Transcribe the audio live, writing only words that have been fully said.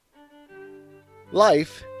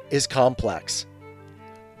Life is complex.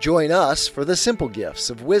 Join us for the simple gifts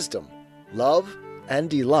of wisdom, love, and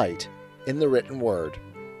delight in the written word.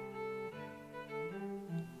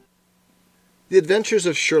 The Adventures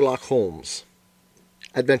of Sherlock Holmes.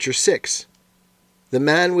 Adventure 6. The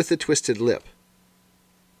Man with the Twisted Lip,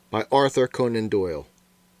 by Arthur Conan Doyle.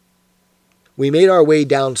 We made our way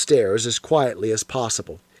downstairs as quietly as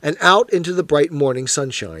possible, and out into the bright morning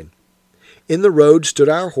sunshine. In the road stood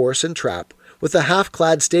our horse and trap, with a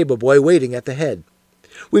half-clad stable-boy waiting at the head.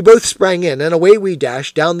 We both sprang in, and away we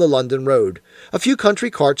dashed down the London road. A few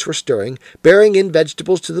country carts were stirring, bearing in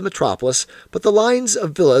vegetables to the metropolis, but the lines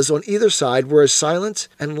of villas on either side were as silent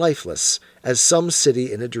and lifeless as some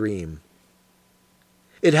city in a dream.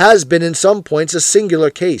 "It has been in some points a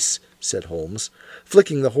singular case," said Holmes,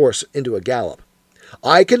 flicking the horse into a gallop.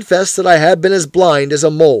 "I confess that I have been as blind as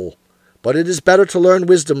a mole, but it is better to learn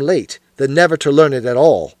wisdom late than never to learn it at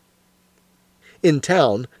all." In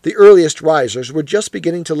town, the earliest risers were just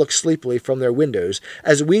beginning to look sleepily from their windows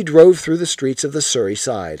as we drove through the streets of the Surrey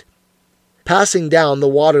side. Passing down the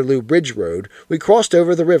Waterloo Bridge Road, we crossed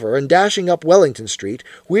over the river and, dashing up Wellington Street,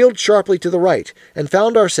 wheeled sharply to the right and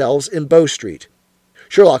found ourselves in Bow Street.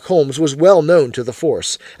 Sherlock Holmes was well known to the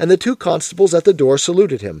force, and the two constables at the door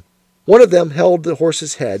saluted him. One of them held the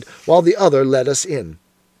horse's head, while the other led us in.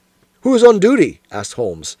 "Who is on duty?" asked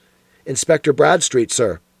Holmes. "Inspector Bradstreet,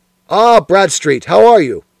 sir." "Ah, Bradstreet, how are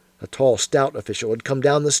you?" A tall, stout official had come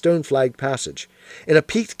down the stone-flagged passage, in a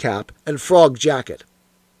peaked cap and frog jacket.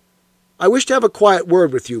 "I wish to have a quiet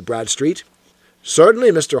word with you, Bradstreet."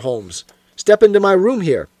 "Certainly, Mr. Holmes. Step into my room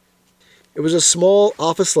here." It was a small,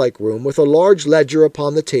 office-like room with a large ledger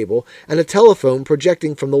upon the table and a telephone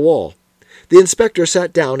projecting from the wall. The inspector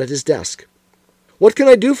sat down at his desk. "What can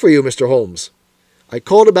I do for you, Mr. Holmes?" "I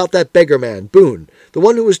called about that beggar man, Boone, the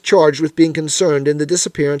one who was charged with being concerned in the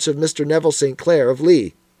disappearance of Mr. Neville St. Clair of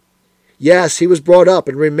Lee." "Yes, he was brought up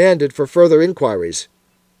and remanded for further inquiries."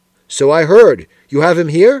 "So I heard. You have him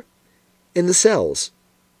here?" "In the cells."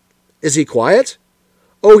 "Is he quiet?"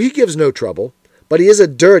 "Oh, he gives no trouble, but he is a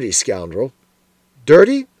dirty scoundrel."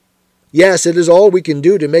 "Dirty?" "Yes, it is all we can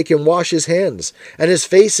do to make him wash his hands, and his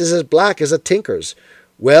face is as black as a tinker's.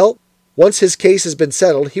 Well, once his case has been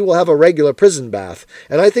settled, he will have a regular prison bath,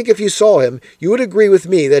 and I think if you saw him, you would agree with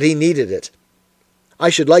me that he needed it." "I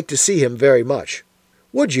should like to see him very much."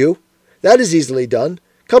 "Would you? That is easily done.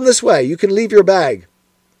 Come this way. You can leave your bag."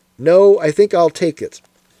 "No, I think I'll take it."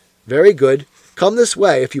 "Very good. Come this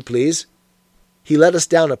way, if you please." He led us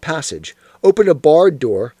down a passage, opened a barred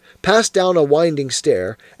door, passed down a winding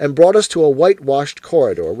stair, and brought us to a whitewashed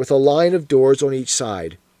corridor with a line of doors on each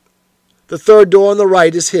side. "The third door on the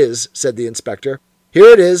right is his," said the inspector.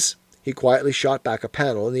 "Here it is." He quietly shot back a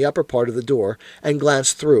panel in the upper part of the door and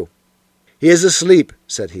glanced through. "He is asleep,"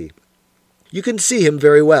 said he. "You can see him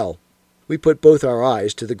very well." We put both our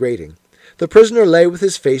eyes to the grating. The prisoner lay with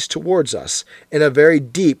his face towards us, in a very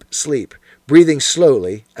deep sleep, breathing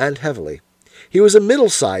slowly and heavily. He was a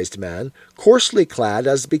middle-sized man, coarsely clad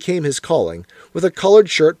as became his calling, with a coloured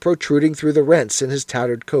shirt protruding through the rents in his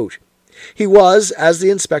tattered coat. He was, as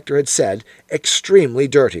the inspector had said, extremely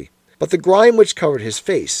dirty, but the grime which covered his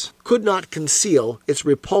face could not conceal its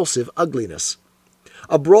repulsive ugliness.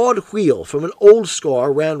 A broad wheal from an old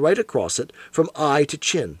scar ran right across it from eye to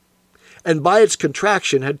chin, and by its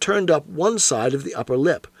contraction had turned up one side of the upper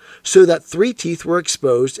lip, so that 3 teeth were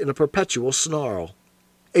exposed in a perpetual snarl.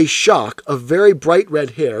 A shock of very bright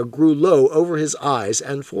red hair grew low over his eyes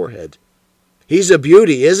and forehead. "He's a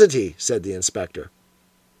beauty, isn't he?" said the inspector.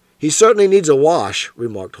 "He certainly needs a wash,"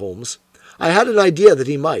 remarked Holmes. "I had an idea that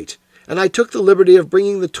he might, and I took the liberty of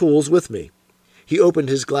bringing the tools with me." He opened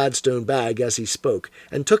his Gladstone bag as he spoke,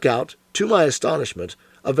 and took out, to my astonishment,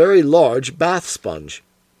 a very large bath sponge.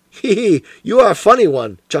 "Hee, you are a funny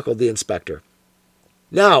one," chuckled the inspector.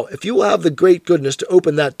 "Now, if you will have the great goodness to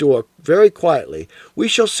open that door very quietly, we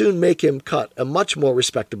shall soon make him cut a much more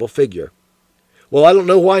respectable figure." "Well, I don't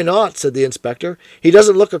know why not," said the inspector. "He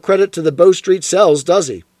doesn't look a credit to the Bow Street cells, does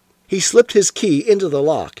he?" He slipped his key into the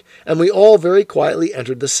lock, and we all very quietly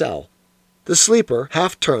entered the cell. The sleeper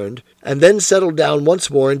half turned, and then settled down once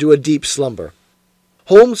more into a deep slumber.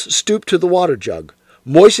 Holmes stooped to the water jug,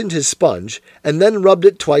 moistened his sponge, and then rubbed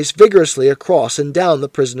it twice vigorously across and down the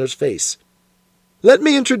prisoner's face. "Let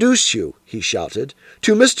me introduce you," he shouted,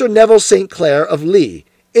 "to Mr. Neville St. Clair of Lee,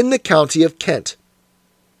 in the county of Kent."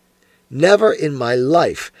 Never in my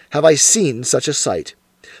life have I seen such a sight.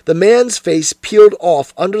 The man's face peeled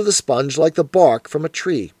off under the sponge like the bark from a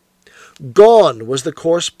tree. Gone was the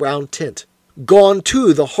coarse brown tint. Gone,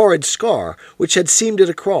 too, the horrid scar which had seamed it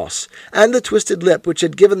across, and the twisted lip which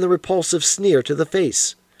had given the repulsive sneer to the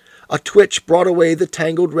face. A twitch brought away the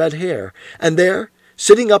tangled red hair, and there,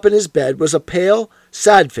 sitting up in his bed, was a pale,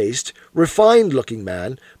 sad-faced, refined-looking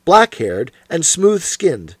man, black-haired and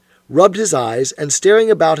smooth-skinned, rubbed his eyes, and staring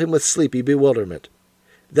about him with sleepy bewilderment.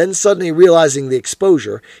 Then suddenly realizing the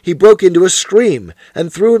exposure, he broke into a scream,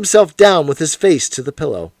 and threw himself down with his face to the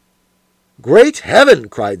pillow. "Great heaven!"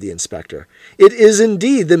 cried the inspector. "It is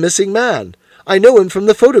indeed the missing man. I know him from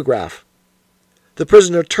the photograph." The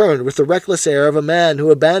prisoner turned with the reckless air of a man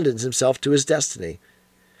who abandons himself to his destiny.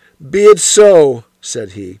 "Be it so,"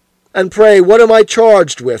 said he. "And pray, what am I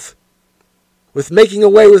charged with?" "With making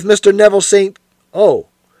away with Mr. Neville St. Oh,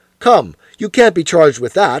 come, you can't be charged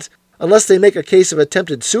with that, unless they make a case of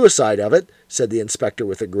attempted suicide of it," said the inspector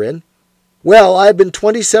with a grin. "Well, I have been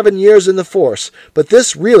 27 years in the force, but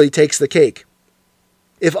this really takes the cake.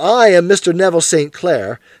 If I am Mr. Neville St.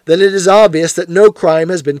 Clair, then it is obvious that no crime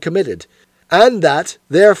has been committed, and that,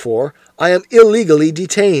 therefore, I am illegally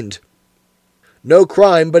detained." "No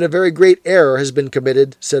crime, but a very great error has been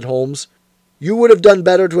committed," said Holmes. "You would have done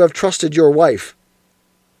better to have trusted your wife."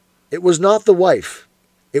 "It was not the wife.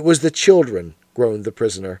 It was the children," groaned the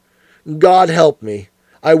prisoner. "God help me!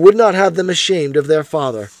 I would not have them ashamed of their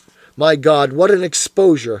father. My God, what an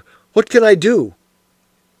exposure! What can I do?"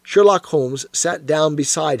 Sherlock Holmes sat down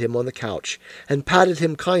beside him on the couch, and patted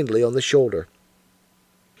him kindly on the shoulder.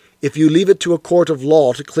 "If you leave it to a court of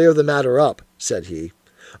law to clear the matter up," said he,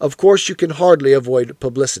 "of course you can hardly avoid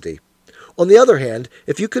publicity. On the other hand,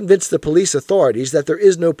 if you convince the police authorities that there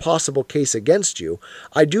is no possible case against you,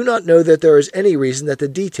 I do not know that there is any reason that the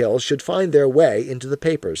details should find their way into the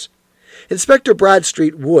papers. Inspector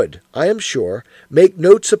Bradstreet would, I am sure, make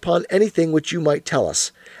notes upon anything which you might tell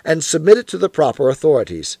us, and submit it to the proper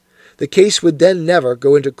authorities. The case would then never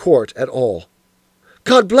go into court at all."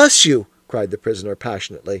 "God bless you!" cried the prisoner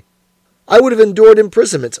passionately. "I would have endured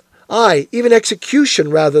imprisonment, aye, even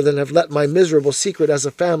execution, rather than have let my miserable secret as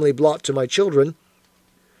a family blot to my children.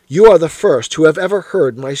 You are the first who have ever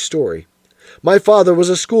heard my story. My father was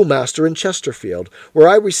a schoolmaster in Chesterfield, where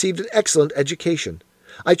I received an excellent education.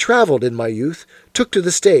 I travelled in my youth, took to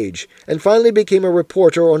the stage, and finally became a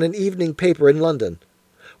reporter on an evening paper in London.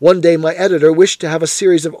 One day my editor wished to have a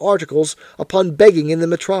series of articles upon begging in the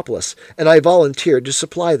metropolis, and I volunteered to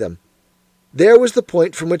supply them. There was the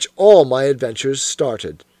point from which all my adventures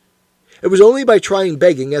started. It was only by trying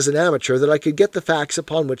begging as an amateur that I could get the facts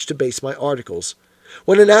upon which to base my articles.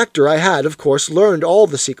 When an actor, I had, of course, learned all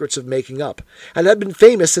the secrets of making up, and had been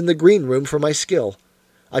famous in the green room for my skill.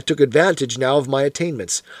 I took advantage now of my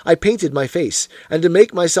attainments. I painted my face, and to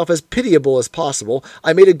make myself as pitiable as possible,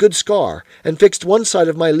 I made a good scar, and fixed one side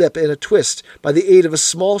of my lip in a twist by the aid of a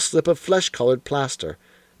small slip of flesh-colored plaster.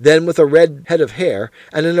 Then, with a red head of hair,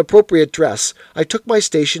 and an appropriate dress, I took my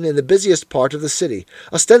station in the busiest part of the city,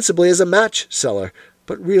 ostensibly as a match-seller,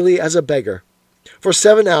 but really as a beggar. For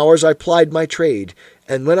 7 hours I plied my trade,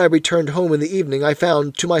 and when I returned home in the evening I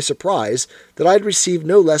found, to my surprise, that I had received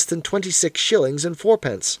no less than 26 shillings and 4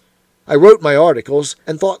 pence. I wrote my articles,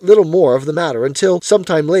 and thought little more of the matter, until, some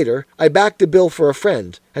time later, I backed a bill for a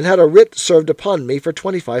friend, and had a writ served upon me for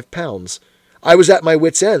 £25. I was at my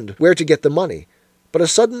wit's end where to get the money, but a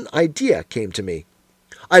sudden idea came to me.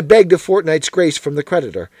 I begged a fortnight's grace from the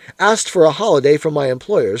creditor, asked for a holiday from my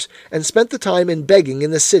employers, and spent the time in begging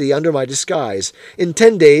in the city under my disguise. In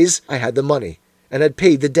 10 days I had the money, and had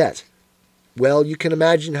paid the debt. Well, you can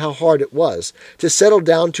imagine how hard it was to settle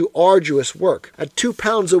down to arduous work at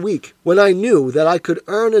 £2 a week, when I knew that I could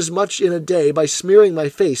earn as much in a day by smearing my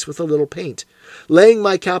face with a little paint, laying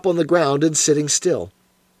my cap on the ground and sitting still.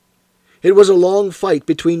 It was a long fight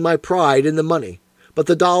between my pride and the money, but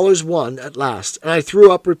the dollars won at last, and I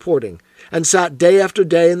threw up reporting, and sat day after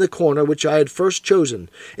day in the corner which I had first chosen,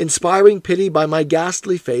 inspiring pity by my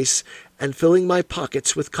ghastly face, and filling my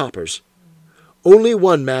pockets with coppers. Only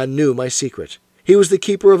one man knew my secret. He was the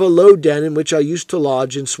keeper of a low den in which I used to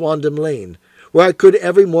lodge in Swandam Lane, where I could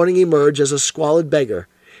every morning emerge as a squalid beggar,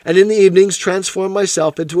 and in the evenings transform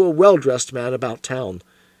myself into a well-dressed man about town.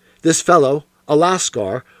 This fellow, a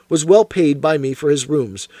Lascar, was well paid by me for his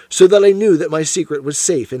rooms, so that I knew that my secret was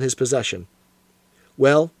safe in his possession.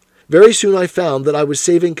 Well, very soon I found that I was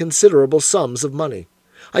saving considerable sums of money.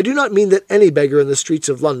 I do not mean that any beggar in the streets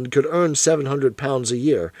of London could earn £700 a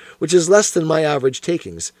year, which is less than my average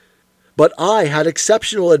takings. But I had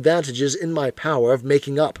exceptional advantages in my power of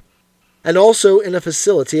making up, and also in a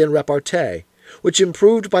facility in repartee, which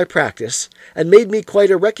improved by practice, and made me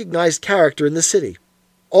quite a recognized character in the city.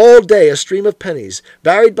 All day a stream of pennies,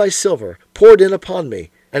 varied by silver, poured in upon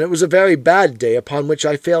me, and it was a very bad day upon which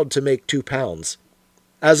I failed to make £2.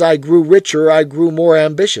 As I grew richer, I grew more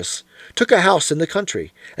ambitious. took a house in the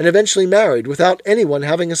country, and eventually married without anyone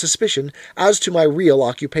having a suspicion as to my real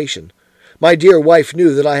occupation. My dear wife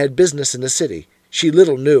knew that I had business in the city. She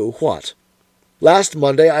little knew what. Last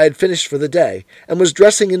Monday I had finished for the day, and was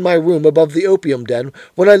dressing in my room above the opium den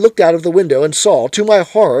when I looked out of the window and saw, to my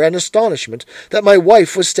horror and astonishment, that my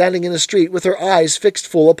wife was standing in the street with her eyes fixed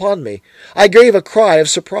full upon me. I gave a cry of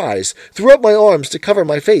surprise, threw up my arms to cover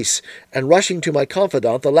my face, and rushing to my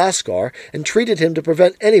confidant, the Lascar, entreated him to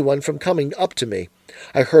prevent anyone from coming up to me.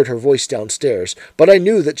 I heard her voice downstairs, but I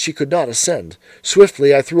knew that she could not ascend.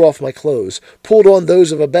 Swiftly I threw off my clothes, pulled on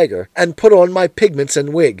those of a beggar, and put on my pigments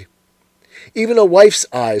and wig. Even a wife's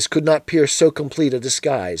eyes could not pierce so complete a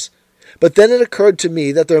disguise. But then it occurred to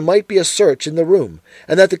me that there might be a search in the room,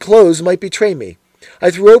 and that the clothes might betray me. I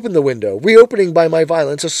threw open the window, reopening by my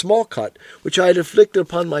violence a small cut which I had inflicted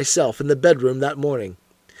upon myself in the bedroom that morning.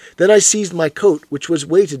 Then I seized my coat, which was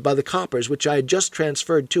weighted by the coppers which I had just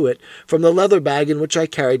transferred to it from the leather bag in which I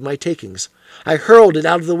carried my takings. I hurled it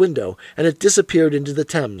out of the window, and it disappeared into the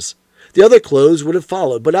Thames. The other clothes would have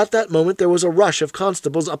followed, but at that moment there was a rush of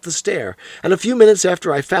constables up the stair, and a few minutes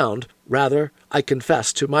after I found, rather, I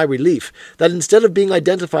confess, to my relief, that instead of being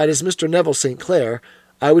identified as Mr. Neville St. Clair,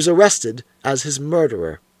 I was arrested as his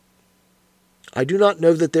murderer. I do not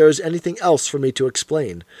know that there is anything else for me to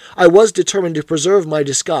explain. I was determined to preserve my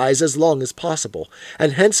disguise as long as possible,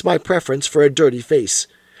 and hence my preference for a dirty face.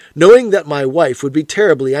 Knowing that my wife would be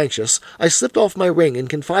terribly anxious, I slipped off my ring and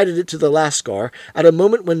confided it to the Lascar at a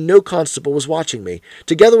moment when no constable was watching me,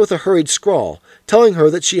 together with a hurried scrawl, telling her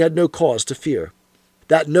that she had no cause to fear.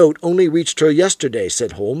 "That note only reached her yesterday,"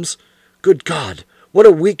 said Holmes. "Good God, what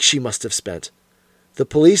a week she must have spent!" "The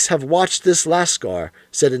police have watched this Lascar,"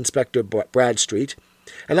 said Inspector Bradstreet,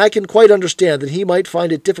 "and I can quite understand that he might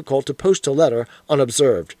find it difficult to post a letter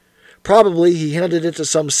unobserved. Probably he handed it to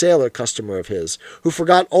some sailor customer of his, who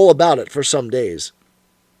forgot all about it for some days."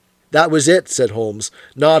 "That was it," said Holmes,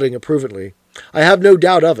 nodding approvingly. "I have no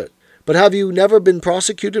doubt of it. But have you never been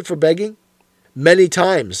prosecuted for begging?" "Many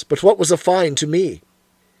times, but what was a fine to me?"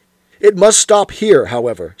 "It must stop here,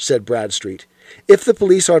 however," said Bradstreet. "If the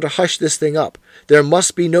police are to hush this thing up, there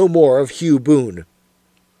must be no more of Hugh Boone."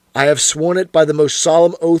 "I have sworn it by the most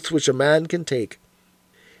solemn oaths which a man can take."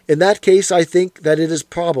 "In that case I think that it is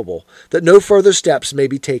probable that no further steps may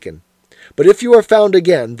be taken. But if you are found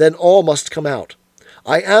again, then all must come out.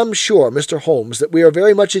 I am sure, Mr. Holmes, that we are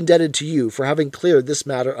very much indebted to you for having cleared this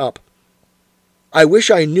matter up. I wish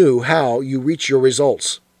I knew how you reach your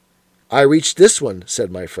results." "I reached this one,"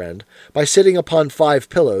 said my friend, "by sitting upon 5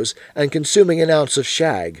 pillows and consuming an ounce of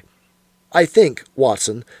shag. I think,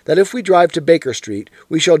 Watson, that if we drive to Baker Street,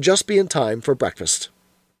 we shall just be in time for breakfast."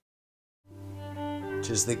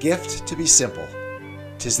 'Tis the gift to be simple.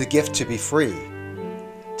 'Tis the gift to be free.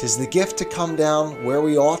 'Tis the gift to come down where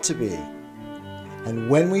we ought to be. And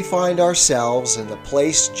when we find ourselves in the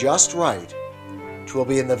place just right, 'twill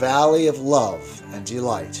be in the valley of love and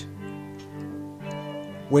delight.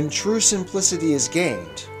 When true simplicity is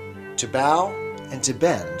gained, to bow and to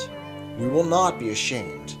bend, we will not be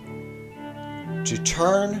ashamed. To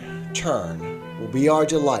turn will be our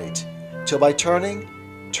delight, till by turning,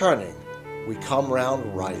 we come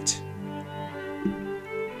round right.